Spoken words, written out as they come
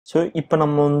So இப்போ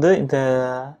நம்ம வந்து இந்த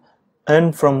earn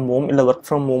from home இல்லை ஒர்க்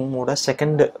ஃப்ரம் ஹோமோட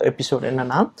செகண்ட் எபிசோட்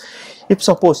என்னென்னா, இப்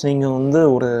சப்போஸ் நீங்கள் வந்து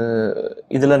ஒரு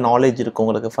இதில் நாலேஜ் இருக்குது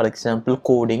உங்களுக்கு, ஃபார் எக்ஸாம்பிள்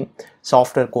கோடிங்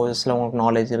சாஃப்ட்வேர் கோர்ஸில் உங்களுக்கு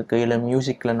நாலேஜ் இருக்குது, இல்லை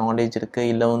மியூசிக்கில் நாலேஜ்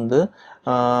இருக்குது, இல்லை வந்து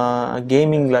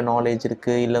கேமிங்கில் நாலேஜ்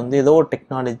இருக்குது, இல்லை வந்து ஏதோ ஒரு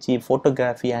டெக்னாலஜி,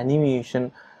 ஃபோட்டோகிராஃபி, அனிமேஷன்.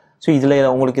 ஸோ இதில்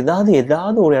உங்களுக்கு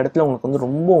ஏதாவது ஒரு இடத்துல உங்களுக்கு வந்து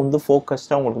ரொம்ப வந்து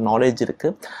ஃபோக்கஸ்டாக உங்களுக்கு நாலேஜ்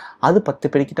இருக்குது. அது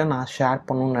 10 பேர்கிட்ட நான் ஷேர்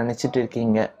பண்ணணும்னு நினச்சிட்டு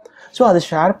இருக்கீங்க. ஸோ அது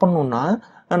ஷேர் பண்ணணுன்னா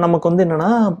நமக்கு வந்து என்னென்னா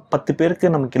 10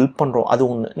 பேருக்கு நமக்கு ஹெல்ப் பண்ணுறோம், அது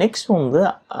ஒன்று. நெக்ஸ்ட் வந்து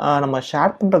நம்ம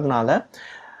ஷேர் பண்ணுறதுனால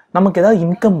நமக்கு ஏதாவது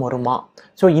இன்கம் வருமா?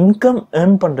 ஸோ இன்கம்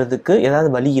ஏர்ன் பண்ணுறதுக்கு ஏதாவது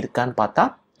வழி இருக்கான்னு பார்த்தா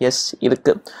எஸ்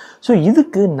இருக்குது. ஸோ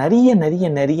இதுக்கு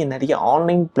நிறைய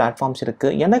ஆன்லைன் பிளாட்ஃபார்ம்ஸ்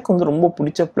இருக்குது. எனக்கு வந்து ரொம்ப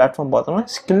பிடிச்ச பிளாட்ஃபார்ம் பார்த்தோம்னா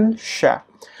SkillShare.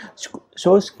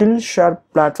 So SkillShare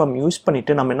platform use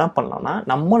பண்ணிவிட்டு நம்ம என்ன பண்ணலாம்னா,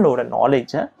 நம்மளோட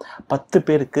நாலேஜை 10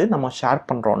 பேருக்கு நம்ம ஷேர்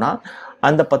பண்ணுறோன்னா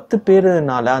அந்த 10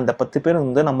 பேருனால அந்த 10 பேர்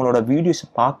வந்து நம்மளோட வீடியோஸ்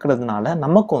பார்க்குறதுனால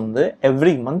நமக்கு வந்து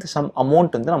எவ்ரி மந்த் சம்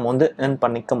அமௌண்ட் வந்து நம்ம வந்து ஏர்ன்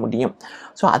பண்ணிக்க முடியும்.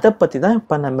 ஸோ அதை பற்றி தான்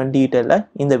இப்போ நம்ம டீட்டெயிலாக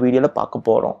இந்த வீடியோவில் பார்க்க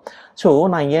போகிறோம். ஸோ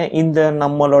நான் ஏன் இந்த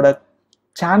நம்மளோட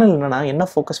சேனல் என்னென்னா என்ன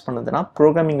ஃபோக்கஸ் பண்ணுதுன்னா,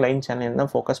 ப்ரோக்ராமிங் லைன் சேனல் என்ன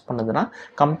ஃபோக்கஸ் பண்ணுதுன்னா,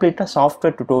 கம்ப்ளீட்டாக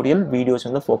சாஃப்ட்வேர் டுட்டோரியல் வீடியோஸ்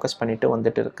வந்து ஃபோக்கஸ் பண்ணிட்டு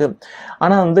வந்துட்டு இருக்குது.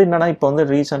 ஆனால் வந்து என்னென்னா, இப்போ வந்து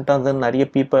ரீசெண்டாக வந்து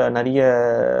நிறைய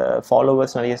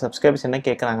ஃபாலோவர்ஸ், நிறைய சப்ஸ்கிரைபர்ஸ் என்ன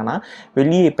கேட்குறாங்கன்னா,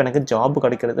 வெளியே இப்போ எனக்கு ஜாப்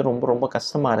கிடைக்கிறது ரொம்ப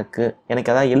கஷ்டமாக இருக்குது,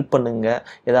 எனக்கு எதாவது ஹெல்ப் பண்ணுங்கள்,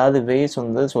 ஏதாவது வேஸ்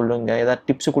வந்து சொல்லுங்கள், ஏதாவது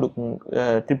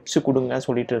டிப்ஸு கொடுங்க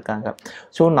சொல்லிட்டு இருக்காங்க.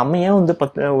 ஸோ நம்ம ஏன் வந்து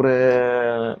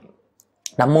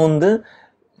நம்ம வந்து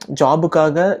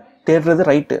ஜாபுக்காக தேடுறது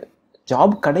ரைட்டு.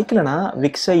 ஜாப் கிடைக்கலனா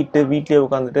விக்ஸ் ஆகிட்டு வீட்லேயே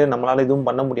உட்காந்துட்டு நம்மளால் எதுவும்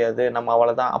பண்ண முடியாது, நம்ம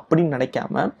அவ்வளோதான் அப்படின்னு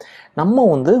நினைக்காம, நம்ம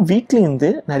வந்து வீட்லேருந்து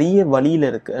நிறைய வழியில்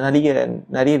இருக்குது,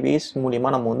 நிறைய வேஸ்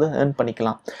மூலிமா நம்ம வந்து ஏர்ன்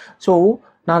பண்ணிக்கலாம். ஸோ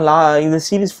நான் இந்த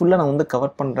சீரீஸ் ஃபுல்லாக நான் வந்து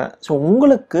கவர் பண்ணுறேன். ஸோ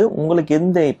உங்களுக்கு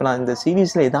இப்போ நான் இந்த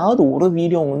சீரீஸில் ஏதாவது ஒரு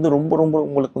வீடியோ வந்து ரொம்ப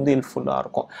உங்களுக்கு வந்து ஹெல்ப்ஃபுல்லாக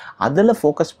இருக்கும். அதில்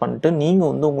ஃபோக்கஸ் பண்ணிட்டு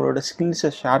நீங்கள் வந்து உங்களோட ஸ்கில்ஸை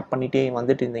ஷேர் பண்ணிகிட்டே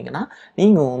வந்துட்டு இருந்தீங்கன்னா,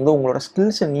 நீங்கள் வந்து உங்களோட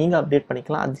ஸ்கில்ஸை நீங்கள் அப்டேட்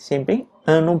பண்ணிக்கலாம், அட் தி சேம் டைம்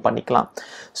ஏர்னும் பண்ணிக்கலாம்.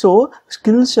 ஸோ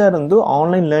SkillShare வந்து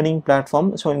ஆன்லைன் லேர்னிங்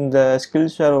பிளாட்ஃபார்ம். ஸோ இந்த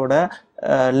SkillShareோட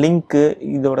லிங்க்கு,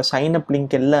 இதோட சைன்அப்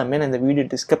லிங்க் எல்லாமே நான் இந்த வீடியோ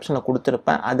டிஸ்கிரிப்ஷனில்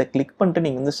கொடுத்துருப்பேன். அதை கிளிக் பண்ணிட்டு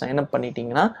நீங்கள் வந்து சைன்அப்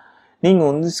பண்ணிட்டீங்கன்னா, நீங்கள்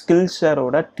வந்து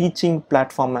SkillShareோட டீச்சிங்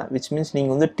பிளாட்ஃபார்மை, விச் மீன்ஸ்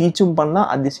நீங்கள் வந்து டீச்சும் பண்ணலாம்,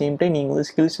 அட் தி சேம் டைம் நீங்கள் வந்து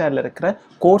SkillShareல இருக்கிற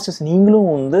கோர்சஸ்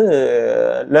நீங்களும் வந்து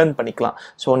லேர்ன் பண்ணிக்கலாம்.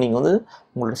 ஸோ நீங்கள் வந்து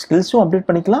உங்களோட ஸ்கில்ஸும் அப்டேட்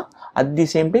பண்ணிக்கலாம், அட் தி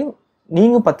சேம் டைம்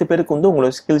நீங்கள் 10 பேருக்கு வந்து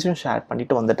உங்களோட ஸ்கில்ஸும் ஷேர்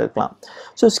பண்ணிட்டு வந்துட்டு இருக்கலாம்.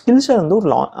 ஸோ SkillShare வந்து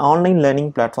ஒரு ஆன்லைன் லேர்னிங்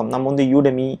பிளாட்ஃபார்ம். நம்ம வந்து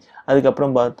யூடெமி,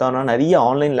 அதுக்கப்புறம் பார்த்தோன்னா நிறைய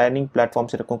ஆன்லைன் லேர்னிங்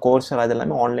பிளாட்ஃபார்ம்ஸ் இருக்கும், கோர்ஸர், அது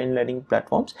எல்லாமே ஆன்லைன் லேர்னிங்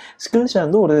பிளாட்ஃபார்ம்ஸ். SkillShare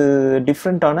வந்து ஒரு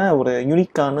டிஃப்ரெண்ட்டான ஒரு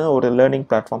யூனிக்கான ஒரு லேர்னிங்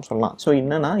பிளாட்ஃபார்ம் சொல்லலாம். ஸோ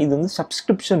என்னென்னா, இது வந்து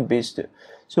சப்ஸ்கிரிப்ஷன் பேஸ்டு.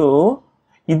 ஸோ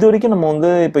இது வரைக்கும் நம்ம வந்து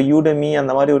இப்போ யூடெமி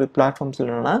அந்த மாதிரி ஒரு பிளாட்ஃபார்ம்ஸ்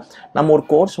இல்லைன்னா, நம்ம ஒரு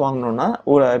கோர்ஸ் வாங்கினோன்னா,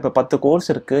 இப்போ 10 கோர்ஸ்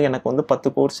இருக்குது, எனக்கு வந்து 10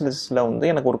 கோர்ஸஸில் வந்து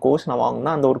எனக்கு ஒரு கோர்ஸ் நான்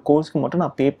வாங்கினா, அந்த ஒரு கோர்ஸ்க்கு மட்டும்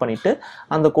நான் பே பண்ணிவிட்டு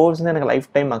அந்த கோர்ஸ் வந்து எனக்கு லைஃப்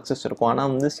டைம் அக்சஸ் இருக்கும். ஆனால்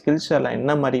வந்து SkillShareல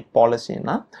என்ன மாதிரி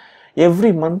பாலிசின்னா,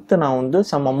 எவ்ரி மந்த் நான் வந்து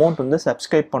சம் அமௌண்ட் வந்து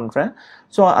சப்ஸ்கிரைப் பண்ணுறேன்.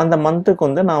 ஸோ அந்த மந்த்துக்கு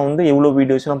வந்து நான் வந்து எவ்வளோ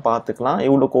வீடியோஸ்லாம் பார்த்துக்கலாம்,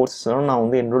 எவ்வளோ கோர்ஸஸ்லாம் நான்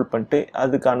வந்து என்ரோல் பண்ணிட்டு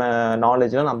அதுக்கான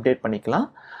நாலேஜ்லாம் நான் அப்டேட் பண்ணிக்கலாம்.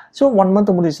 ஸோ 1 மந்த்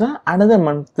முடிச்சுன்னா அனதர்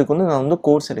மந்த்துக்கு வந்து நான் வந்து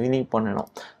கோர்ஸ் ரினியூ பண்ணணும்.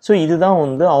 ஸோ இதுதான்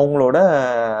வந்து அவங்களோட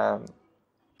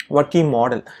ஒர்க்கிங்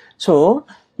மாடல். ஸோ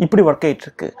இப்படி ஒர்க்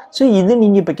ஆகிட்டுருக்கு. ஸோ இது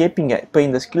நீங்கள் இப்போ கேட்பீங்க, இப்போ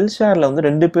இந்த SkillShareல வந்து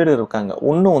 2 பேர் இருக்காங்க.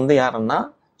 ஒன்று வந்து யாருன்னா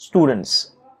ஸ்டூடெண்ட்ஸ்,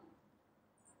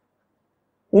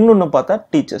 இன்னொன்று பார்த்தா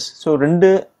டீச்சர்ஸ். ஸோ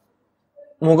 2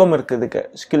 முகம் இருக்குதுக்கு.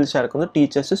 SkillShareக்கு வந்து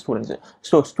டீச்சர்ஸு, ஸ்டூடெண்ட்ஸு.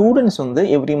 ஸோ ஸ்டூடெண்ட்ஸ் வந்து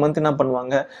எவ்ரி மந்த் என்ன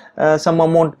பண்ணுவாங்க, சம்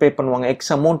அமௌண்ட் பே பண்ணுவாங்க,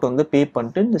 எக்ஸ் அமௌண்ட் வந்து பே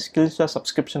பண்ணிட்டு இந்த SkillShare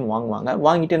சப்ஸ்கிரிப்ஷன் வாங்குவாங்க.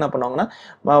 வாங்கிட்டு என்ன பண்ணுவாங்கன்னா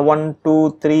 1, 2,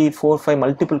 3, 4, 5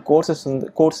 மல்டிபிள்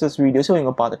கோர்சஸ் வீடியோஸும்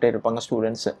இவங்க பார்த்துட்டே இருப்பாங்க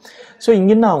ஸ்டூடெண்ட்ஸு. ஸோ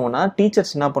இங்கே என்ன ஆகும்னா,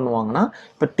 டீச்சர்ஸ் என்ன பண்ணுவாங்கன்னா,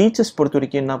 இப்போ டீச்சர்ஸ் பொறுத்த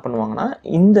வரைக்கும் என்ன பண்ணுவாங்கன்னா,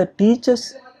 இந்த டீச்சர்ஸ்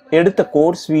எடுத்த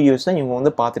கோர்ஸ் வீடியோஸ் தான் இவங்க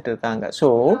வந்து பார்த்துட்டு இருக்காங்க. ஸோ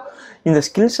இந்த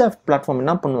SkillShare பிளாட்ஃபார்ம்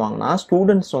என்ன பண்ணுவாங்கன்னா,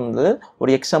 ஸ்டூடெண்ட்ஸ் வந்து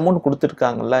ஒரு எக்ஸ் அமௌண்ட்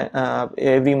கொடுத்துருக்காங்கல்ல,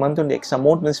 எவ்ரி மந்த் வந்து எக்ஸ்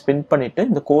அமௌண்ட் வந்து ஸ்பெண்ட் பண்ணிவிட்டு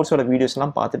இந்த கோர்ஸோட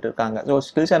வீடியோஸ்லாம் பார்த்துட்டு இருக்காங்க. ஸோ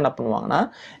SkillShare என்ன பண்ணுவாங்கன்னா,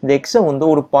 இந்த எக்ஸை வந்து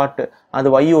ஒரு பார்ட்டு,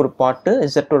 அது ஒய் ஒரு பார்ட்டு,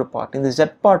 ஜெட் ஒரு பார்ட், இந்த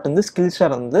ஜெட் பார்ட் வந்து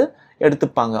SkillShare வந்து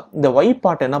எடுத்துப்பாங்க. இந்த ஒய்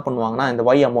பார்ட் என்ன பண்ணுவாங்கன்னா, இந்த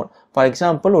ஒய் அமௌண்ட், ஃபார்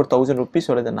எக்ஸாம்பிள் ஒரு 1000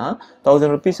 ருபீஸ் வருதுன்னா,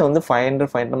 1000 ருபீஸை வந்து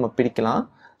 500 நம்ம பிரிக்கலாம்.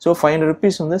 ஸோ 500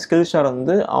 ருபீஸ் வந்து SkillShare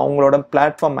வந்து அவங்களோட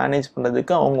பிளாட்ஃபார்ம் மேனேஜ்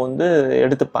பண்ணுறதுக்கு அவங்க வந்து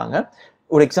எடுத்துப்பாங்க.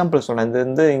 ஒரு எக்ஸாம்பிள் சொல்கிறேன், இது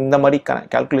வந்து இந்த மாதிரி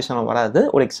கேல்குலேஷன் வராது,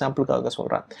 ஒரு எக்ஸாம்பிளுக்காக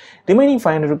சொல்கிறேன். ரிமைனிங்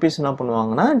 500 ருபீஸ் என்ன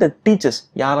பண்ணுவாங்கன்னா, இந்த டீச்சர்ஸ்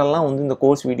யாரெல்லாம் வந்து இந்த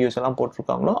கோர்ஸ் வீடியோஸ் எல்லாம்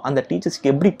போட்டிருக்காங்களோ அந்த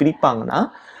டீச்சர்ஸ்க்கு எப்படி பிரிப்பாங்கன்னா,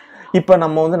 இப்போ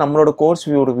நம்ம வந்து நம்மளோட கோர்ஸ்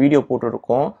ஒரு வீடியோ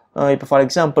போட்டுருக்கோம். இப்போ ஃபார்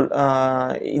எக்ஸாம்பிள்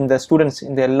இந்த ஸ்டூடெண்ட்ஸ்,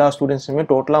 இந்த எல்லா ஸ்டூடெண்ட்ஸுமே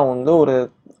டோட்டலாக வந்து ஒரு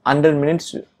 100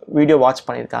 மினிட்ஸ் வீடியோ வாட்ச்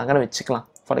பண்ணியிருக்காங்கன்னு வச்சுக்கலாம்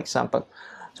for example.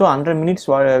 So 100 minutes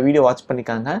video watch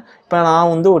பண்ணிக்காங்க. இப்போ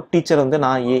நான் வந்து ஒரு டீச்சர் வந்து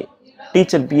நான் ஏ,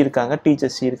 டீச்சர் பி இருக்காங்க,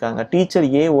 டீச்சர் சி இருக்காங்க. டீச்சர்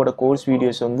ஏவோட கோர்ஸ்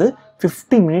வீடியோஸ் வந்து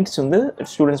 50 மினிட்ஸ் வந்து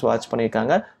ஸ்டூடெண்ட்ஸ் வாட்ச்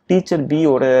பண்ணியிருக்காங்க. டீச்சர்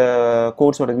பியோட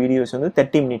கோர்ஸோட வீடியோஸ் வந்து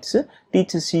 30 மினிட்ஸு,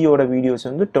 டீச்சர் சியோட வீடியோஸ்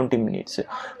வந்து 20 மினிட்ஸு.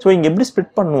 ஸோ இங்கே எப்படி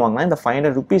ஸ்ப்ளிட் பண்ணுவாங்கன்னா, இந்த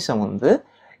 500 ருபீஸை வந்து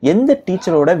எந்த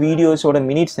டீச்சரோட வீடியோஸோட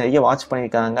மினிட்ஸ் நிறைய வாட்ச்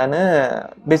பண்ணியிருக்காங்கன்னு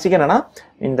பேசிக்காக என்னென்னா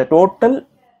இந்த total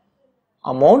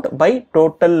amount by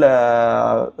total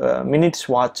minutes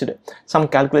watched some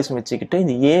calculation வச்சுக்கிட்டு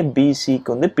இந்த ஏபிசிக்கு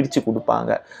வந்து பிரித்து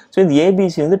கொடுப்பாங்க. ஸோ இந்த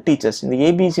ஏபிசி வந்து டீச்சர்ஸ், இந்த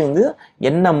ஏபிசி வந்து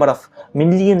n number of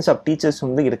millions of teachers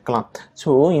வந்து இருக்கலாம்.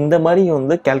 ஸோ இந்த மாதிரி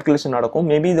வந்து கேல்குலேஷன் நடக்கும்.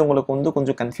 மேபி இது உங்களுக்கு வந்து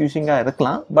கொஞ்சம் கன்ஃபியூசிங்காக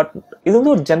இருக்கலாம், பட் இது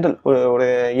வந்து ஒரு ஜென்ரல் ஒரு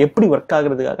எப்படி ஒர்க்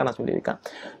ஆகுறதுக்காக நான் சொல்லியிருக்கேன்.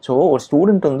 ஸோ ஒரு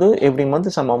ஸ்டூடெண்ட் வந்து எவ்ரி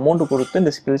மந்த் சம் அமௌண்ட் கொடுத்து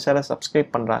இந்த SkillShare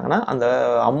சப்ஸ்கிரைப் பண்ணுறாங்கன்னா அந்த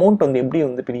அமௌண்ட் வந்து எப்படி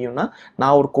வந்து பிரியும்னா,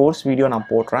 நான் ஒரு கோர்ஸ் வீடியோ நான்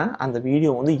போடுறேன், அந்த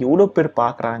வீடியோ வந்து எவ்வளோ பேர்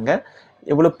பார்க்குறாங்க,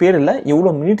 எவ்வளோ பேர் இல்லை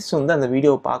எவ்வளோ மினிட்ஸ் வந்து அந்த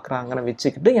வீடியோவை பார்க்குறாங்கன்னு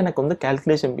வச்சுக்கிட்டு எனக்கு வந்து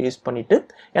கேல்குலேஷன் பேஸ் பண்ணிவிட்டு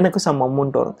எனக்கு சம்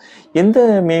அமௌண்ட் வரும். எந்த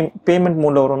பேமெண்ட்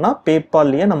மோடில் வரும்னா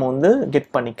பேபால்லையே நம்ம வந்து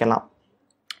கெட் பண்ணிக்கலாம்.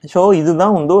 ஸோ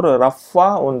இதுதான் வந்து ஒரு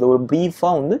ரஃபாக வந்து ஒரு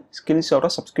ப்ரீஃபாக வந்து SkillShare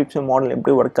சப்ஸ்கிரிப்ஷன் மாடல்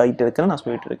எப்படி ஒர்க் ஆகிட்டு இருக்குன்னு நான்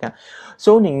சொல்லிட்டு இருக்கேன்.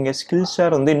 ஸோ நீங்கள்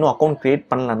SkillShare வந்து இன்னும் அக்கௌண்ட் க்ரியேட்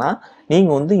பண்ணலன்னா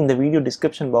நீங்கள் வந்து இந்த வீடியோ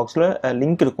டிஸ்கிரிப்ஷன் பாக்ஸில்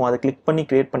லிங்க் இருக்கும், அதை கிளிக் பண்ணி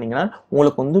க்ரியேட் பண்ணிங்கன்னா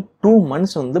உங்களுக்கு வந்து 2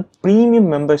 months வந்து ப்ரீமியம்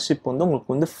மெம்பர்ஷிப் வந்து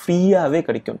உங்களுக்கு வந்து ஃப்ரீயாகவே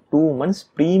கிடைக்கும். 2 months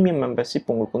ப்ரீமியம்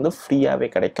மெம்பர்ஷிப் உங்களுக்கு வந்து ஃப்ரீயாகவே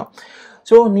கிடைக்கும்.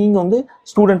 ஸோ நீங்கள் வந்து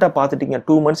ஸ்டூடெண்ட்டாக பார்த்துட்டீங்க,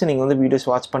 2 months நீங்கள் வந்து வீடியோஸ்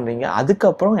வாட்ச் பண்ணுறீங்க,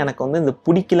 அதுக்கப்புறம் எனக்கு வந்து இந்த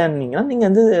பிடிக்கலன்னீங்கன்னா நீங்கள்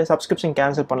வந்து சப்ஸ்கிரிப்ஷன்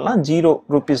கேன்சல் பண்ணலாம். 0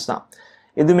 rupees தான்,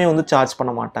 எதுவுமே வந்து சார்ஜ்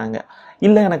பண்ண மாட்டாங்க.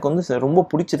 இல்லை எனக்கு வந்து ரொம்ப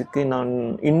பிடிச்சிருக்கு, நான்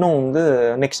இன்னும் வந்து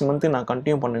நெக்ஸ்ட் மந்த்து நான்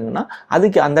கண்டினியூ பண்ணுங்கன்னா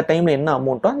அதுக்கு அந்த டைமில் என்ன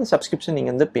அமௌண்ட்டோ அந்த சப்ஸ்கிரிப்ஷன்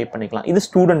நீங்கள் வந்து பே பண்ணிக்கலாம். இது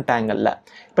ஸ்டூடெண்ட் ஆங்கிளில்.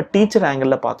 இப்போ டீச்சர்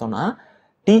ஆங்கிளில் பார்த்தோன்னா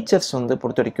டீச்சர்ஸ் வந்து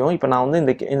பொறுத்த வரைக்கும் இப்போ நான் வந்து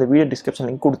இந்த வீடியோ டிஸ்கிரிப்ஷன்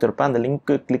லிங்க் கொடுத்துருப்பேன், அந்த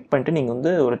லிங்க்கு கிளிக் பண்ணிட்டு நீங்கள்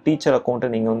வந்து ஒரு டீச்சர் அக்கௌண்ட்டை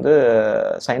நீங்கள் வந்து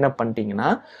சைன் அப் பண்ணிட்டீங்கன்னா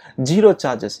 0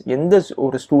 சார்ஜஸ். எந்த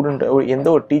ஒரு ஸ்டூடெண்ட் எந்த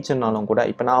ஒரு டீச்சர்னாலும் கூட,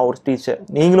 இப்போ நான் ஒரு டீச்சர்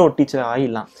நீங்களும் ஒரு டீச்சர்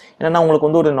ஆகிடலாம். ஏன்னா உங்களுக்கு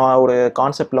வந்து ஒரு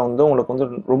கான்செப்டில் வந்து உங்களுக்கு வந்து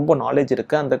ரொம்ப நாலேஜ்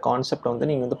இருக்குது, அந்த கான்செப்டை வந்து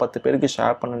நீங்கள் வந்து 10 பேருக்கு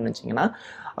ஷேர் பண்ணணும்னு நினச்சிங்கன்னா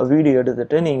வீடியோ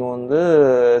எடுத்துகிட்டு நீங்கள் வந்து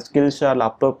SkillShareல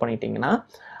அப்லோட் பண்ணிட்டீங்கன்னா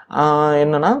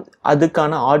என்னன்னா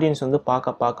அதுக்கான ஆடியன்ஸ் வந்து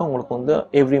பார்க்க உங்களுக்கு வந்து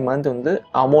எவ்ரி மந்த் வந்து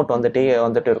அமௌண்ட்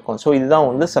வந்துட்டு இருக்கும். ஸோ இதுதான்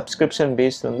வந்து சப்ஸ்கிரிப்ஷன்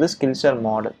பேஸ்ட் வந்து SkillShare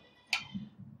மாடல்.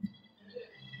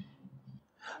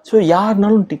 ஸோ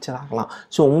யாருனாலும் டீச்சர் ஆகலாம்.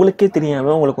 ஸோ உங்களுக்கே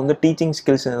தெரியாமல் உங்களுக்கு வந்து டீச்சிங்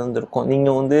ஸ்கில்ஸ் இருந்திருக்கும்,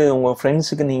 நீங்கள் வந்து உங்கள்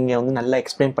ஃப்ரெண்ட்ஸுக்கு நீங்கள் வந்து நல்லா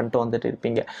எக்ஸ்பிளைன் பண்ணிட்டு வந்துட்டு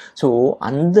இருப்பீங்க. ஸோ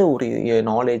அந்த ஒரு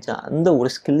நாலேஜை அந்த ஒரு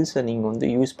ஸ்கில்ஸை நீங்கள் வந்து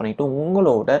யூஸ் பண்ணிவிட்டு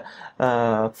உங்களோட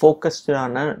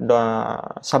ஃபோக்கஸ்டான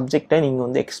சப்ஜெக்டை நீங்கள்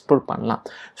வந்து எக்ஸ்ப்ளோர் பண்ணலாம்.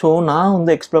 ஸோ நான்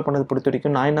வந்து எக்ஸ்ப்ளோர் பண்ணது பொறுத்த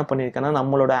வரைக்கும் நான் என்ன பண்ணியிருக்கேன்னா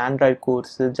நம்மளோட ஆண்ட்ராய்ட்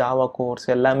கோர்ஸு, ஜாவா கோர்ஸ்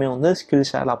எல்லாமே வந்து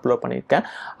SkillShareல அப்லோட் பண்ணியிருக்கேன்.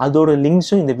 அதோட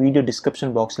லிங்க்ஸும் இந்த வீடியோ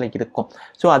டிஸ்கிரிப்ஷன் பாக்ஸில் இருக்கும்.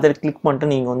 ஸோ அதை கிளிக்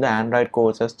பண்ணிட்டு நீங்கள் வந்து ஆண்ட்ராய்ட்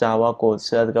கோர்ஸஸ், ஜாவா கோர்ஸ்,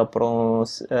 அதுக்கப்புறம்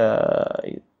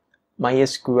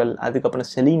MySQL, அதுக்கப்புறம்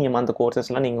செலீனியம், அந்த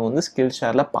கோர்சஸ்லாம் நீங்கள் வந்து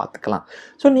SkillShareல பார்த்துக்கலாம்.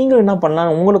 ஸோ நீங்கள் என்ன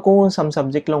பண்ணலாம், உங்களுக்கும் சம்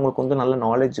சப்ஜெக்டில் உங்களுக்கு வந்து நல்ல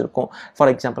நாலேஜ் இருக்கும்.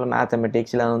 ஃபார் எக்ஸாம்பிள்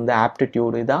மேத்தமெட்டிக்ஸ், இல்லை வந்து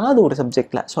ஆப்டிடியூடு, ஏதாவது ஒரு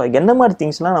சப்ஜெக்டில். ஸோ என்ன மாதிரி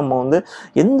திங்ஸ்லாம் நம்ம வந்து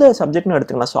எந்த சப்ஜெக்ட்னு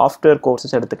எடுத்துக்கலாம். சாஃப்ட்வேர்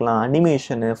கோர்சஸ் எடுத்துக்கலாம்,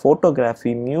 அனிமேஷனு,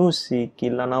 ஃபோட்டோகிராஃபி, மியூசிக்,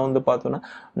 இல்லைனா வந்து பார்த்தோன்னா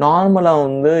நார்மலாக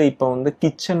வந்து இப்போ வந்து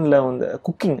கிச்சனில் வந்து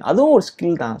குக்கிங், அதுவும் ஒரு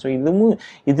ஸ்கில் தான். ஸோ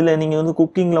இதில் நீங்கள் வந்து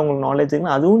குக்கிங்கில் உங்களுக்கு நாலேஜ்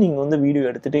இருக்குன்னா அதுவும் நீங்கள் வந்து வீடியோ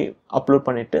எடுத்துகிட்டு அப்லோட்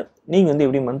பண்ணிவிட்டு நீங்கள் வந்து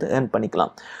எவ்ரி மந்த் ஏர்ன்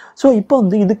பண்ணிக்கலாம். ஸோ இப்போ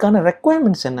வந்து இதுக்கான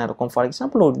ரெக்குவயர்மெண்ட்ஸ் என்ன இருக்கும். ஃபார்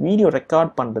எக்ஸாம்பிள் ஒரு வீடியோ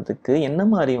ரெக்கார்ட் பண்ணுறதுக்கு என்ன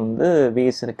மாதிரி வந்து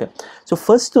வேஸ் இருக்குது. ஸோ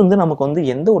ஃபர்ஸ்ட் வந்து நமக்கு வந்து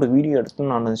எந்த ஒரு வீடியோ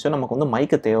எடுத்துன்னு நினச்சோ நமக்கு வந்து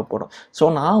மைக்கு தேவைப்படும். ஸோ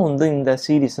நான் வந்து இந்த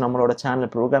சீரீஸ் நம்மளோட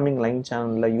சேனல் ப்ரோக்ராமிங் லைன்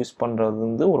சேனலில் யூஸ் பண்ணுறது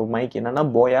வந்து ஒரு மைக் என்னென்னா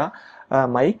போயா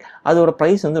மைக். அதோட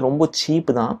ப்ரைஸ் வந்து ரொம்ப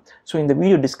சீப்பு தான். ஸோ இந்த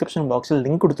வீடியோ டிஸ்கிரிப்ஷன் பாக்ஸில்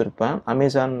லிங்க் கொடுத்துருப்பேன்,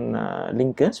 அமேசான்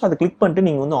லிங்க்கு. ஸோ அதை கிளிக் பண்ணிட்டு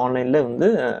நீங்கள் வந்து ஆன்லைனில் வந்து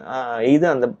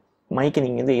எய்தர் அந்த மைக்கை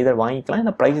நீங்கள் வந்து எய்தர் வாங்கிக்கலாம்,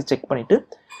 இல்லை ப்ரைஸை செக் பண்ணிவிட்டு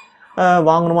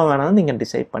வாங்கணுமா வேணாலும் நீங்கள்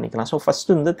டிசைட் பண்ணிக்கலாம். ஸோ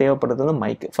ஃபஸ்ட்டு வந்து தேவைப்படுறது வந்து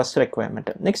மைக்கு, ஃபஸ்ட்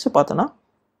ரெக்குவயர்மெண்ட்டு. நெக்ஸ்ட்டு பார்த்தோன்னா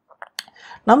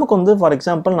நமக்கு வந்து ஃபார்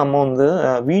எக்ஸாம்பிள் நம்ம வந்து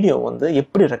வீடியோ வந்து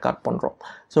எப்படி ரெக்கார்ட் பண்ணுறோம்.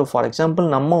 ஸோ ஃபார் எக்ஸாம்பிள்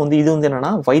நம்ம வந்து இது வந்து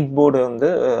என்னென்னா ஒயிட் போர்டு வந்து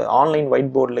ஆன்லைன்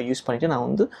ஒயிட் போர்டில் யூஸ் பண்ணிவிட்டு நான்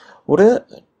வந்து ஒரு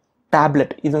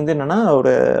டேப்லெட், இது வந்து என்னென்னா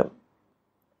ஒரு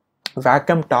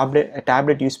வேக்கம்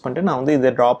டேப்லெட் யூஸ் பண்ணிட்டு நான் வந்து இதை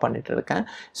ட்ரா பண்ணிட்டு இருக்கேன்.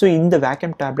 ஸோ இந்த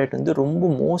வேக்கம் டேப்லெட் வந்து ரொம்ப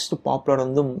மோஸ்ட் பாப்புலர்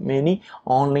வந்து மெனி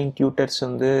ஆன்லைன் டியூட்டர்ஸ்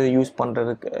வந்து யூஸ்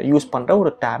பண்ணுற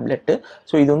ஒரு டேப்லெட்டு.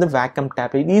 ஸோ இது வந்து வேக்கம்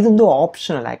டேப்லெட். இது வந்து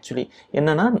ஆப்ஷனல். ஆக்சுவலி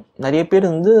என்னென்னா நிறைய பேர்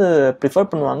வந்து ப்ரிஃபர்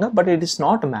பண்ணுவாங்க, but it is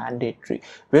not mandatory.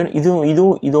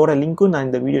 இதோட லிங்க்கும் நான்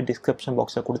இந்த வீடியோ டிஸ்கிரிப்ஷன்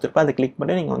பாக்ஸில் கொடுத்துருப்பேன், அதை கிளிக்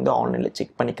பண்ணி நீங்கள் வந்து ஆன்லைனில்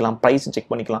செக் பண்ணிக்கலாம், ப்ரைஸ்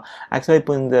செக் பண்ணிக்கலாம். ஆக்சுவலாக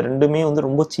இப்போ இந்த ரெண்டுமே வந்து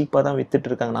ரொம்ப சீப்பாக தான் வித்துட்டு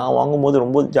இருக்காங்க. நான் வாங்கும்போது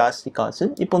ரொம்ப ஜாஸ்தி காசு,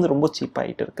 இப்போ வந்து ரொம்ப ரொம்ப சீப்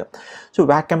ஆகிட்டு இருக்கு. ஸோ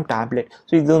வேக்கம் டேப்லெட்,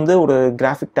 ஸோ இது வந்து ஒரு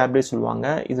கிராஃபிக் டேப்லெட் சொல்லுவாங்க.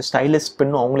 இது ஸ்டைலஸ்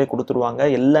பென் அவங்களே கொடுத்துருவாங்க,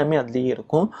 எல்லாமே அதுலேயே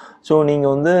இருக்கும். ஸோ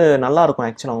நீங்கள் வந்து நல்லாயிருக்கும்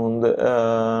ஆக்சுவலாக வந்து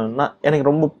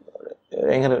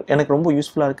எனக்கு ரொம்ப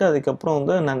யூஸ்ஃபுல்லாக இருக்குது. அதுக்கப்புறம்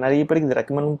வந்து நான் நிறைய பேருக்கு இது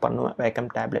ரெக்கமெண்டும் பண்ணுவேன்.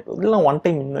 வேக்கம் டேப்லெட் இதெல்லாம் ஒன்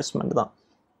டைம் இன்வெஸ்ட்மெண்ட் தான்.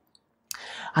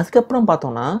 அதுக்கப்புறம்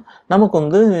பார்த்தோன்னா நமக்கு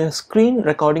வந்து ஸ்க்ரீன்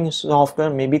ரெக்கார்டிங்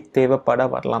சாஃப்ட்வேர் மேபி தேவைப்பட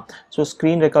வரலாம். ஸோ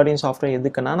ஸ்க்ரீன் ரெக்கார்டிங் சாஃப்ட்வேர்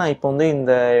எதுக்குன்னா, நான் இப்போ வந்து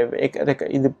இந்த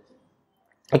இது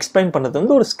எக்ஸ்பிளைன் பண்ணுறது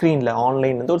வந்து ஒரு ஸ்க்ரீனில்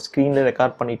ஆன்லைன் வந்து ஒரு ஸ்க்ரீனில்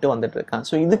ரெக்கார்ட் பண்ணிட்டு வந்துட்டு இருக்கேன்.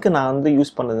 ஸோ இதுக்கு நான் வந்து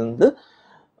யூஸ் பண்ணது வந்து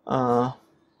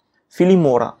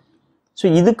ஃபிலிமோரா. ஸோ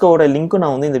இதுக்கோட லிங்க்கும்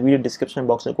நான் வந்து இந்த வீடியோ டிஸ்கிரிப்ஷன்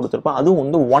பாக்ஸில் கொடுத்துருப்பேன். அதுவும்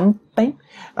வந்து ஒன் டைம்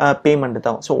பேமெண்ட்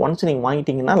தான். ஸோ ஒன்ஸ் நீங்கள்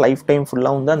வாங்கிட்டீங்கன்னா லைஃப் டைம்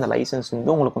ஃபுல்லாக வந்து அந்த லைசன்ஸ்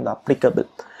வந்து உங்களுக்கு வந்து அப்ளிகபிள்.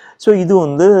 ஸோ இது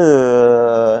வந்து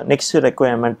நெக்ஸ்ட்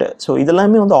ரெக்குயர்மெண்ட்டு. ஸோ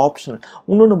இதெல்லாமே வந்து ஆப்ஷனல்.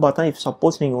 இன்னொன்று பார்த்தா, இஃப்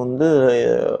சப்போஸ் நீங்கள் வந்து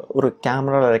ஒரு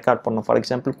கேமராவில் ரெக்கார்ட் பண்ணணும், ஃபார்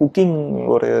எக்ஸாம்பிள் குக்கிங்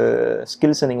ஒரு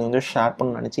ஸ்கில்ஸை நீங்கள் வந்து ஷேர்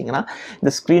பண்ணணும்னு நினச்சிங்கன்னா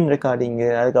இந்த ஸ்க்ரீன் ரெக்கார்டிங்கு,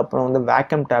 அதுக்கப்புறம் வந்து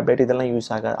வேக்கம் டேப்லெட் இதெல்லாம் யூஸ்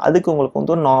ஆகாது. அதுக்கு உங்களுக்கு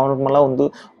வந்து நார்மலாக வந்து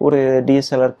ஒரு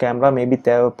டிஎஸ்எல்ஆர் கேமரா மேபி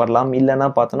தேவைப்படலாம். இல்லைன்னா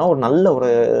பார்த்தோன்னா ஒரு நல்ல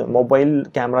ஒரு மொபைல்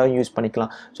கேமராவும் யூஸ்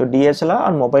பண்ணிக்கலாம். So DSLR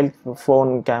and mobile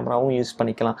phone கேமராவும் யூஸ்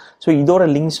பண்ணிக்கலாம். ஸோ இதோட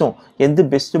லிங்க்ஸும் எது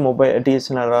பெஸ்ட்டு மொபைல்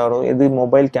டிஎஸ்எல்ஆர் எது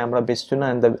மொபைல் கேமரா பெஸ்ட்டுன்னு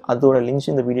அதோட லிங்க்ஸ்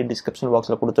இந்த வீடியோ டிஸ்கிரிப்ஷன்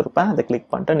பாக்ஸில் கொடுத்துருப்பேன். அதை கிளிக்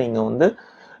பண்ணிட்டு நீங்கள் வந்து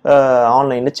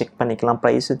ஆன்லைனில் செக் பண்ணிக்கலாம்,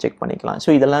 ப்ரைஸு செக் பண்ணிக்கலாம். ஸோ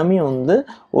இதெல்லாமே வந்து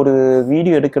ஒரு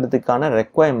வீடியோ எடுக்கிறதுக்கான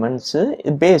ரெக்குவயர்மெண்ட்ஸு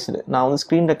பேஸ்டு. நான் வந்து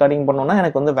ஸ்க்ரீன் ரெக்கார்டிங் பண்ணோன்னா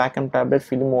எனக்கு வந்து வேக்கம் டேப்லெட்,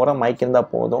 ஃபிலிமோரா, மைக் இருந்தால்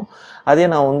போதும். அதே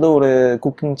நான் வந்து ஒரு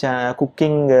குக்கிங்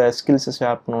ஸ்கில்ஸை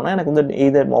ஷேர் பண்ணோன்னா எனக்கு வந்து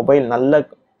எதர் மொபைல் நல்ல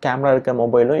கேமரா இருக்க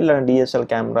மொபைலோ இல்லை டிஎஸ்எல்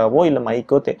கேமராவோ இல்லை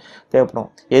மைக்கோ தேவைப்படும்.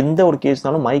 எந்த ஒரு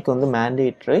கேஸ்னாலும் மைக் வந்து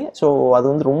மேண்டேட்ரி. ஸோ அது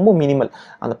வந்து ரொம்ப மினிமல்,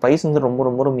 அந்த ப்ரைஸ் வந்து ரொம்ப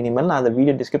ரொம்ப ரொம்ப மினிமல். நான் அந்த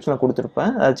வீடியோ டிஸ்கிரிப்ஷனில்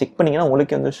கொடுத்துருப்பேன், அதை செக் பண்ணிங்கன்னா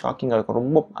உங்களுக்கு வந்து ஷாக்கிங்காக இருக்கும்.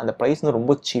 ரொம்ப அந்த ப்ரைஸ் வந்து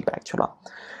ரொம்ப சீப் ஆக்சுவலாக.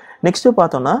 நெக்ஸ்ட்டு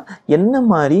பார்த்தோன்னா என்ன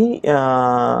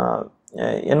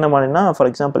மாதிரினா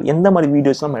ஃபார் எக்ஸாம்பிள் எந்த மாதிரி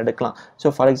வீடியோஸ் நம்ம எடுக்கலாம்.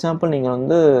 ஸோ ஃபார் எக்ஸாம்பிள் நீங்கள்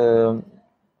வந்து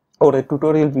ஒரு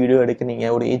டுட்டோரியல் வீடியோ எடுக்கிறீங்க,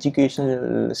 ஒரு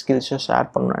எஜுகேஷனல் ஸ்கில்ஸை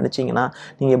ஷேர் பண்ணணும்னு நினச்சிங்கன்னா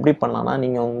நீங்கள் எப்படி பண்ணலாம்னா,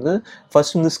 நீங்கள் வந்து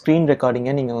ஃபர்ஸ்ட் வந்து ஸ்க்ரீன்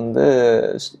ரெக்கார்டிங்கை நீங்கள் வந்து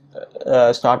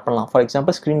ஸ்டார்ட் பண்ணலாம். ஃபார்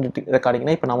எக்ஸாம்பிள் ஸ்க்ரீன்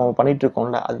ரெக்கார்டிங்னா இப்போ நம்ம பண்ணிட்டு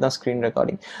இருக்கோம்ல, அதுதான் screen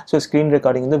recording. So screen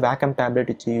recording வந்து வேக்கம்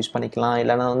டேப்லெட் வச்சு யூஸ் பண்ணிக்கலாம்.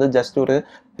 இல்லைனா வந்து ஜஸ்ட் ஒரு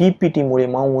பிபிடி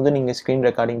மூலியமாகவும் வந்து நீங்கள் ஸ்க்ரீன்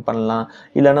ரெக்கார்டிங் பண்ணலாம்.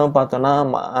 இல்லைனா பார்த்தோன்னா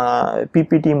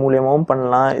பிபிடி மூலியமாகவும்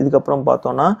பண்ணலாம். இதுக்கப்புறம்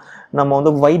பார்த்தோன்னா நம்ம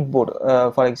வந்து ஒயிட் போர்டு,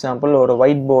 ஃபார் எக்ஸாம்பிள் ஒரு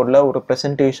ஒயிட் போர்டில் ஒரு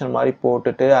ப்ரெசன்டேஷன் மாதிரி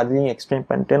போட்டுட்டு அதையும் எக்ஸ்பிளைன்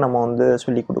பண்ணிட்டு நம்ம வந்து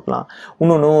சொல்லி கொடுக்கலாம்.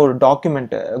 இன்னொன்று ஒரு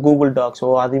டாக்குமெண்ட் கூகுள்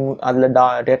டாக்ஸோ அதில்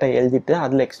டேட்டா எழுதிட்டு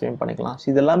அதில் எக்ஸ்பிளைன் பண்ணிக்கலாம். ஸோ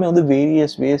இதெல்லாமே வந்து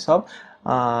various ways of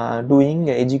doing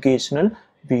educational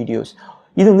videos.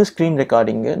 இது வந்து ஸ்க்ரீன்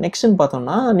ரெக்கார்டிங்கு. நெக்ஸ்ட்னு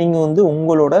பார்த்தோம்னா நீங்கள் வந்து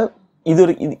உங்களோட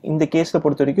இந்த கேஸில்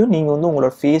பொறுத்த வரைக்கும் நீங்கள் வந்து உங்களோட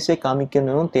ஃபேஸே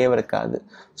காமிக்கணும் தேவை இருக்காது.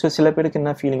 ஸோ சில பேருக்கு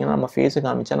என்ன ஃபீலிங்னா, நம்ம ஃபேஸை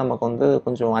காமிச்சா நமக்கு வந்து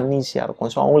கொஞ்சம் அன்ஈஸியாக இருக்கும்.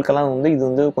 ஸோ அவங்களுக்கெல்லாம் வந்து இது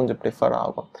வந்து கொஞ்சம் ப்ரிஃபர்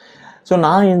ஆகும். ஸோ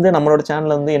நான் வந்து நம்மளோட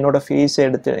சேனலில் வந்து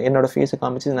என்னோடய ஃபேஸை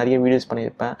காமிச்சு நிறைய வீடியோஸ்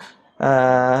பண்ணியிருப்பேன்.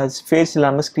 ஃபேஸ்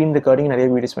இல்லாமல் ஸ்க்ரீன் ரெக்கார்டிங் நிறைய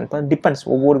வீடியோஸ் பண்ணியிருப்பேன். டிபெண்ட்ஸ்,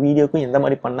 ஒவ்வொரு வீடியோக்கும் எந்த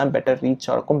மாதிரி பண்ணால் பெட்டர் ரீச்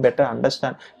ஆகும், பெட்டர்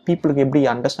அண்டர்ஸ்டாண்ட் பீப்புளுக்கு எப்படி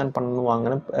அண்டர்ஸ்டாண்ட்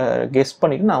பண்ணுவாங்கன்னு கெஸ்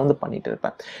பண்ணிவிட்டு நான் வந்து பண்ணிகிட்டு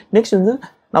இருப்பேன். நெக்ஸ்ட் வந்து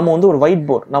நம்ம வந்து ஒரு ஒயிட்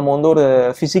போர்டு, நம்ம வந்து ஒரு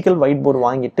ஃபிசிக்கல் ஒயிட் போர்டு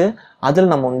வாங்கிட்டு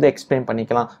அதில் நம்ம வந்து எக்ஸ்பிளைன்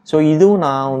பண்ணிக்கலாம். ஸோ இதுவும்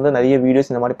நான் வந்து நிறைய வீடியோஸ்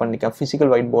இந்த மாதிரி பண்ணிக்கலாம்.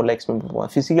 ஃபிசிக்கல் ஒயிட் போர்டில் எக்ஸ்பிளைன் பண்ணுவோம்.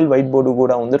 ஃபிசிக்கல் ஒயிட் போர்டு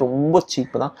கூட வந்து ரொம்ப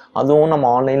சீப்பு தான், அதுவும்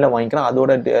நம்ம ஆன்லைனில் வாங்கிக்கலாம்.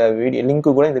 அதோட வீடியோ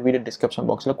லிங்க்கு கூட இந்த வீடியோ டிஸ்கிரிப்ஷன்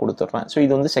பாக்ஸில் கொடுத்துட்றேன். ஸோ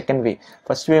இது வந்து செகண்ட் வே.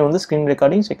 ஃபர்ஸ்ட் வே வந்து ஸ்க்ரீன்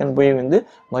ரெக்கார்டிங், செகண்ட் வே வந்து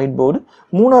ஒயிட் போர்டு.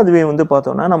 மூணாவது வே வந்து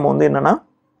பார்த்தோன்னா நம்ம வந்து என்னென்னா,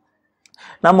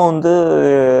 நம்ம வந்து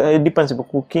டிபெண்ட்ஸ். இப்போ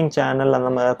குக்கிங் சேனல் அந்த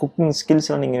மாதிரி குக்கிங்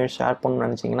ஸ்கில்ஸ்லாம் நீங்கள் ஷேர் பண்ணணும்னு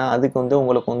நினச்சிங்கன்னா அதுக்கு வந்து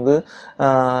உங்களுக்கு வந்து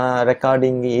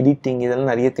ரெக்கார்டிங், எடிட்டிங் இதெல்லாம்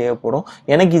நிறைய தேவைப்படும்.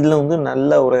 எனக்கு இதில் வந்து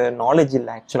நல்ல ஒரு நாலேஜ்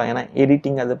இல்லை ஆக்சுவலாக. ஏன்னா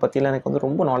எடிட்டிங் அதை பற்றிலாம் எனக்கு வந்து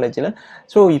ரொம்ப நாலேஜ் இல்லை.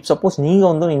 ஸோ இப் சப்போஸ்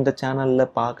நீங்கள் வந்து இந்த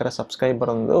சேனலில் பார்க்குற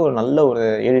சப்ஸ்கிரைபர் வந்து ஒரு நல்ல ஒரு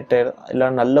எடிட்டர்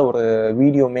இல்லை நல்ல ஒரு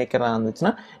வீடியோ மேக்கராக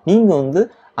இருந்துச்சுன்னா நீங்கள் வந்து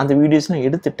அந்த வீடியோஸ்லாம்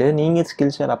எடுத்துகிட்டு நீங்கள்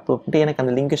SkillShare அப்லோட் பண்ணிட்டு எனக்கு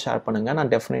அந்த லிங்க்கை ஷேர் பண்ணுங்கள்.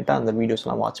 நான் டெஃபினட்டாக அந்த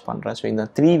வீடியோஸ்லாம் வாட்ச் பண்ணுறேன். ஸோ இந்த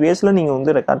 3 வேஸில் நீங்கள்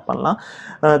வந்து ரெக்கார்ட் பண்ணலாம்.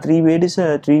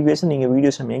 3 வேஸை நீங்கள்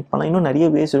வீடியோஸை மேக் பண்ணலாம். இன்னும் நிறைய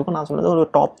வேஸ் இருக்கும். நான் சொன்னது ஒரு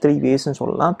டாப் 3 வேஸ்ன்னு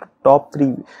சொல்லலாம். டாப் 3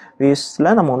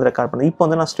 வேஸில் நம்ம வந்து ரெக்கார்ட் பண்ணலாம். இப்போ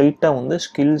வந்து நான் ஸ்ட்ரெயிட்டாக வந்து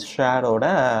SkillShareோட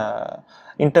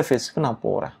இன்டர்ஃபேஸ்க்கு நான்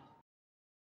போகிறேன்.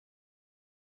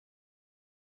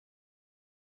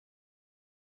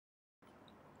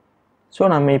 ஸோ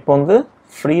நம்ம இப்போ வந்து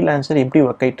ஃப்ரீலான்சர் எப்படி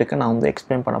ஒர்க் ஆகிட்டு இருக்கு நான் வந்து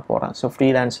எக்ஸ்பிளைன் பண்ண போகிறேன். ஸோ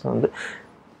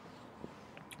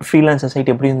ஃப்ரீலான்சர்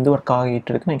சைட் எப்படி வந்து ஒர்க்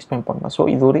ஆகிட்டு இருக்குன்னு எக்ஸ்பிளைன் பண்ணுறேன். ஸோ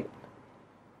இது ஒரு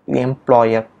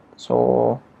எம்ப்ளாயர். ஸோ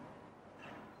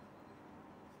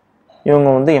இவங்க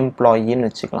வந்து எம்ப்ளாயின்னு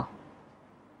வச்சுக்கலாம்.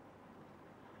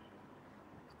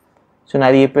 ஸோ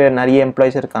நிறைய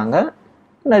எம்ப்ளாயிஸ் இருக்காங்க,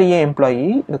 நிறைய எம்ப்ளாயி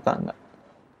இருக்காங்க.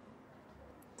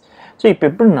 ஸோ இப்போ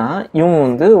எப்படின்னா இவங்க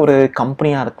வந்து ஒரு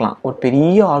கம்பெனியாக இருக்கலாம், ஒரு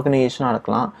பெரிய ஆர்கனைசேஷனாக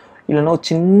இருக்கலாம், இல்லைன்னா ஒரு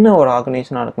சின்ன ஒரு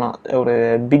ஆர்கனைசேஷனாக இருக்கலாம், ஒரு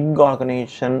பிக்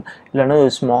ஆர்கனைசேஷன், இல்லைன்னா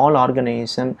ஒரு ஸ்மால்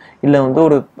ஆர்கனைசேஷன், இல்லை வந்து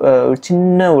ஒரு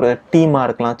சின்ன ஒரு டீமாக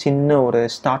இருக்கலாம், சின்ன ஒரு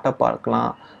ஸ்டார்ட் அப்பாக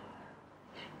இருக்கலாம்,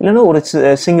 இல்லைன்னா ஒரு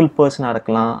சிங்கிள் பர்சனாக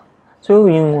இருக்கலாம். ஸோ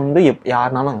இவங்க வந்து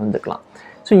யாருனாலும் வந்துக்கலாம்.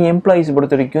 ஸோ எம்ப்ளாயீஸ்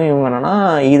பொறுத்த வரைக்கும் இவங்க என்னென்னா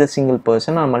ether single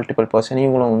person are multiple person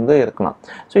இவங்களும் வந்து இருக்கலாம்.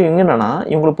 ஸோ இவங்க என்னென்னா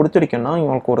இவங்களை பொறுத்த வரைக்கும்னா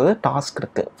இவங்களுக்கு ஒரு டாஸ்க்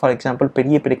இருக்குது. ஃபார் எக்ஸாம்பிள்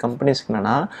பெரிய பெரிய கம்பெனிஸ்க்கு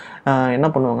என்னென்னா என்ன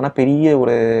பண்ணுவாங்கன்னா பெரிய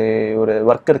ஒரு ஒரு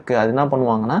ஒர்க் இருக்குது. அது என்ன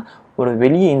பண்ணுவாங்கன்னா ஒரு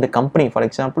வெளியே இந்த கம்பெனி, ஃபார்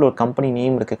எக்ஸாம்பிள் ஒரு கம்பெனி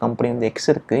நேம் இருக்குது, கம்பெனி வந்து எக்ஸ்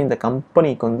இருக்குது, இந்த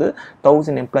கம்பெனிக்கு வந்து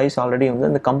 1000 எம்ப்ளாயீஸ் ஆல்ரெடி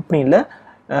வந்து அந்த கம்பெனியில்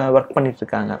ஒர்க்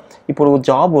பண்ணிகிட்ருக்காங்க. இப்போ ஒரு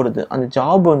ஜாப் வருது, அந்த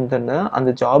ஜாப் வந்துன்னா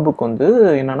அந்த ஜாபுக்கு வந்து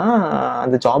என்னென்னா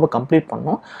அந்த ஜாபை கம்ப்ளீட்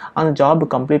பண்ணணும். அந்த ஜாபு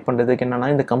கம்ப்ளீட் பண்ணுறதுக்கு என்னென்னா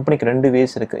இந்த கம்பெனிக்கு 2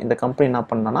 வேஸ் இருக்குது. இந்த கம்பெனி என்ன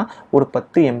பண்ணான்னா ஒரு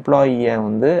 10 எம்ப்ளாயியை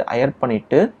வந்து ஹையர்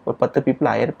பண்ணிவிட்டு, ஒரு 10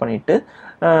 பீப்புளை ஹையர் பண்ணிவிட்டு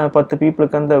 10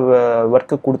 பீப்புளுக்கு அந்த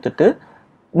ஒர்க்கை கொடுத்துட்டு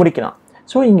முடிக்கலாம்.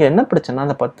 ஸோ இங்கே என்ன பிரச்சனை,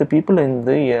 அந்த 10 பீப்புள்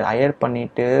வந்து ஹையர்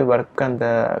பண்ணிவிட்டு ஒர்க் அந்த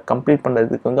கம்ப்ளீட்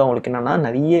பண்ணுறதுக்கு வந்து அவங்களுக்கு என்னென்னா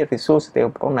நிறைய ரிசோர்ஸ்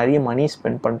தேவைப்படும், நிறைய மணி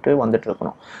ஸ்பெண்ட் பண்ணிட்டு வந்துட்டு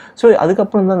இருக்கணும். ஸோ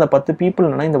அதுக்கப்புறம் வந்து அந்த 10 பீப்புள்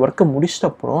என்னென்னா இந்த ஒர்க்கை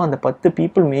முடிச்சிட்டப்புறம் அந்த 10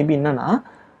 பீப்புள் மேபி என்னென்னா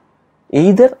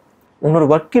எய்தர்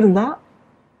இன்னொரு ஒர்க் இருந்தால்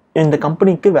இந்த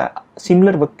கம்பெனிக்கு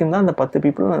சிமிலர் ஒர்க் இருந்தால் அந்த 10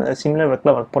 பீப்புளும் சிமிலர்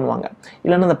ஒர்க்கில் ஒர்க் பண்ணுவாங்க,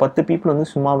 இல்லைன்னா அந்த 10 பீப்புள் வந்து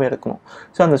சும்மாவே இருக்கணும்.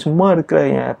 ஸோ அந்த சும்மா இருக்கிற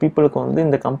பீப்புளுக்கு வந்து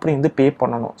இந்த கம்பெனி வந்து பே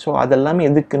பண்ணணும். ஸோ அதெல்லாமே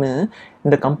எதுக்குன்னு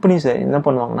இந்த கம்பெனிஸ் என்ன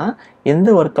பண்ணுவாங்கன்னா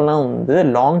எந்த ஒர்க்கெல்லாம் வந்து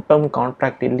லாங் டேர்ம்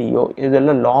கான்ட்ராக்ட் இல்லையோ,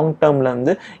 இதெல்லாம் லாங் டேர்மில்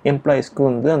வந்து எம்ப்ளாயீஸ்க்கு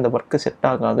வந்து அந்த ஒர்க்கு செட்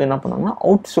ஆகாது, என்ன பண்ணுவாங்கன்னா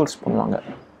அவுட் சோர்ஸ் பண்ணுவாங்க.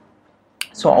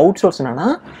 ஸோ அவுட் சோர்ஸ் என்னென்னா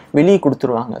வெளியே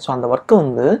கொடுத்துருவாங்க. ஸோ அந்த ஒர்க்கை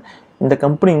வந்து இந்த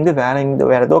கம்பெனி வந்து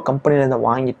வேறு ஏதோ கம்பெனிலேருந்து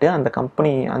வாங்கிட்டு அந்த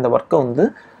கம்பெனி அந்த ஒர்க்கை வந்து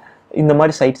இந்த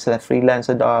மாதிரி சைட்ஸில்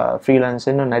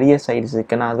ஃப்ரீலான்ஸர்னு நிறைய சைட்ஸ்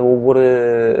இருக்குது. நான் அது ஒவ்வொரு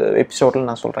எபிசோடில்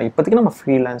நான் சொல்கிறேன். இப்போதைக்கு நம்ம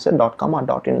freelancer.com or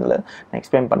 .inல நான்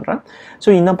எக்ஸ்பிளைன் பண்ணுறேன்.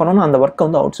 ஸோ என்ன பண்ணணும்னா அந்த ஒர்க்கை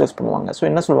வந்து அவுட் சோர்ஸ் பண்ணுவாங்க. ஸோ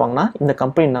என்ன சொல்லுவாங்கன்னா இந்த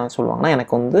கம்பெனி என்ன சொல்லுவாங்கன்னா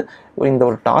எனக்கு வந்து இந்த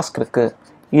ஒரு டாஸ்க் இருக்குது,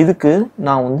 இதுக்கு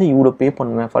நான் வந்து இவ்வளோ பே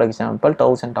பண்ணுவேன், ஃபார் எக்ஸாம்பிள்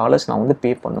 $1000 நான் வந்து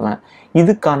பே பண்ணுவேன்.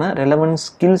 இதுக்கான ரெலவென்ட்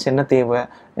ஸ்கில்ஸ் என்ன தேவை,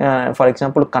 ஃபார்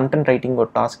எக்ஸாம்பிள் கண்டென்ட் ரைட்டிங் ஒரு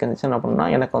டாஸ்க் இருந்துச்சு என்ன பண்ணணும்னா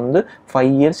எனக்கு வந்து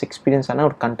 5 years எக்ஸ்பீரியன்ஸான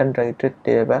ஒரு கண்டென்ட் ரைட்டர்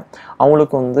தேவை.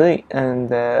 அவங்களுக்கு வந்து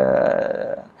இந்த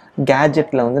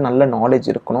கேஜெட்டில் வந்து நல்ல நாலேஜ்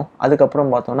இருக்கணும்.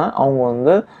 அதுக்கப்புறம் பார்த்தோன்னா அவங்க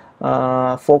வந்து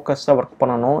ஃபோக்கஸ்டாக ஒர்க்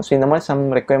பண்ணணும். ஸோ இந்த மாதிரி சம்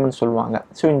ரெக்குயர்மெண்ட் சொல்லுவாங்க.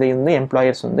 ஸோ இந்த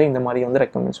எம்ப்ளாயர்ஸ் வந்து இந்த மாதிரி வந்து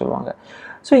ரெக்குயர்மெண்ட் சொல்லுவாங்க.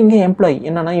 ஸோ இங்கே எம்ப்ளாயி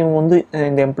என்னென்னா இவங்க வந்து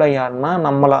இந்த எம்ப்ளாயி யாருன்னா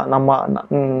நம்ம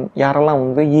யாரெல்லாம்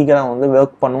வந்து ஈகராக வந்து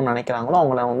ஒர்க் பண்ணணும்னு நினைக்கிறாங்களோ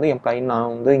அவங்கள வந்து எம்ப்ளாயின்னு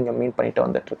நான் வந்து இங்கே மீட் பண்ணிட்டு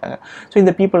வந்துட்டுருக்காங்க. ஸோ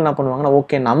இந்த பீப்புள் என்ன பண்ணுவாங்கன்னா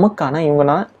ஓகே நமக்கான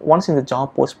இவங்கன்னா ஒன்ஸ் இந்த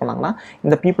ஜாப் போஸ்ட் பண்ணாங்கன்னா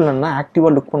இந்த பீப்புள் என்ன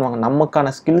ஆக்டிவாக லுக் பண்ணுவாங்க,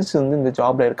 நமக்கான ஸ்கில்ஸ் வந்து இந்த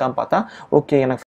ஜாபில் இருக்கான்னு பார்த்தா ஓகே எனக்கு